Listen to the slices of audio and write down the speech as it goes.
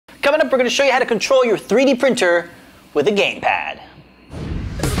Coming up, we're going to show you how to control your 3D printer with a Gamepad.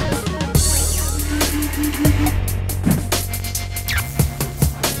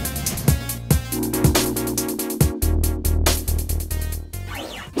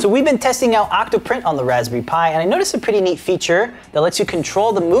 So we've been testing out OctoPrint on the Raspberry Pi, and I noticed a pretty neat feature that lets you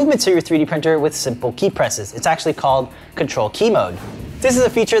control the movements of your 3D printer with simple key presses. It's actually called Control Key Mode. This is a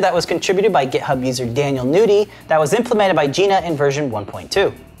feature that was contributed by GitHub user Daniel Nudie that was implemented by Gina in version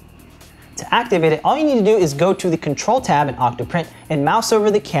 1.2. To activate it, all you need to do is go to the Control tab in OctoPrint and mouse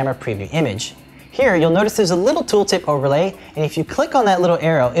over the camera preview image. Here, you'll notice there's a little tooltip overlay, and if you click on that little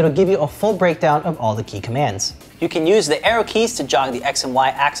arrow, it'll give you a full breakdown of all the key commands. You can use the arrow keys to jog the X and Y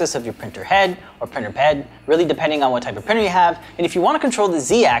axis of your printer head or printer bed, really depending on what type of printer you have. And if you want to control the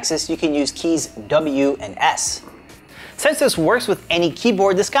Z axis, you can use keys W and S. Since this works with any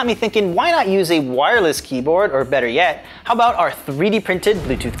keyboard, this got me thinking, why not use a wireless keyboard, or better yet, how about our 3D printed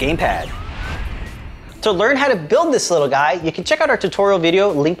Bluetooth Gamepad? To learn how to build this little guy, you can check out our tutorial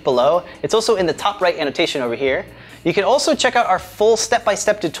video linked below. It's also in the top right annotation over here. You can also check out our full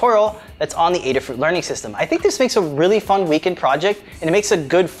step-by-step tutorial that's on the Adafruit learning system. I think this makes a really fun weekend project, and it makes a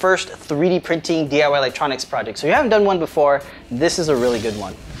good first 3D printing DIY electronics project. So if you haven't done one before, this is a really good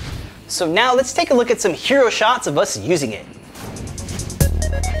one. So now let's take a look at some hero shots of us using it.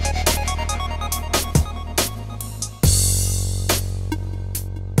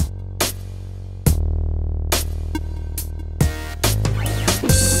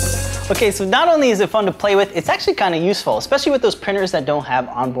 Okay, so not only is it fun to play with, it's actually kind of useful, especially with those printers that don't have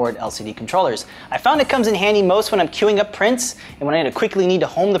onboard LCD controllers. I found it comes in handy most when I'm queuing up prints and when I quickly need to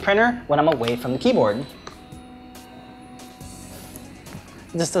home the printer when I'm away from the keyboard.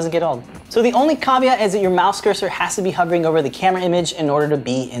 It just doesn't get old. So the only caveat is that your mouse cursor has to be hovering over the camera image in order to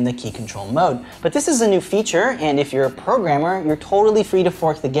be in the key control mode. But this is a new feature, and if you're a programmer, you're totally free to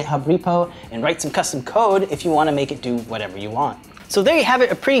fork the GitHub repo and write some custom code if you want to make it do whatever you want. So there you have it,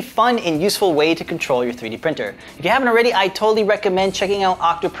 a pretty fun and useful way to control your 3D printer. If you haven't already, I totally recommend checking out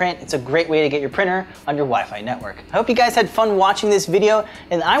OctoPrint. It's a great way to get your printer on your Wi-Fi network. I hope you guys had fun watching this video,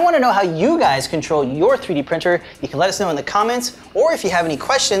 and I want to know how you guys control your 3D printer. You can let us know in the comments, or if you have any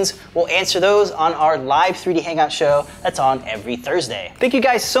questions, we'll answer those on our live 3D Hangout show that's on every Thursday. Thank you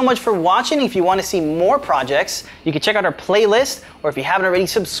guys so much for watching. If you want to see more projects, you can check out our playlist, or if you haven't already,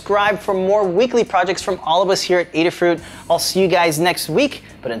 subscribe for more weekly projects from all of us here at Adafruit. I'll see you guys next week,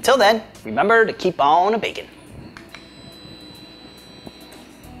 but until then, remember to keep on baking.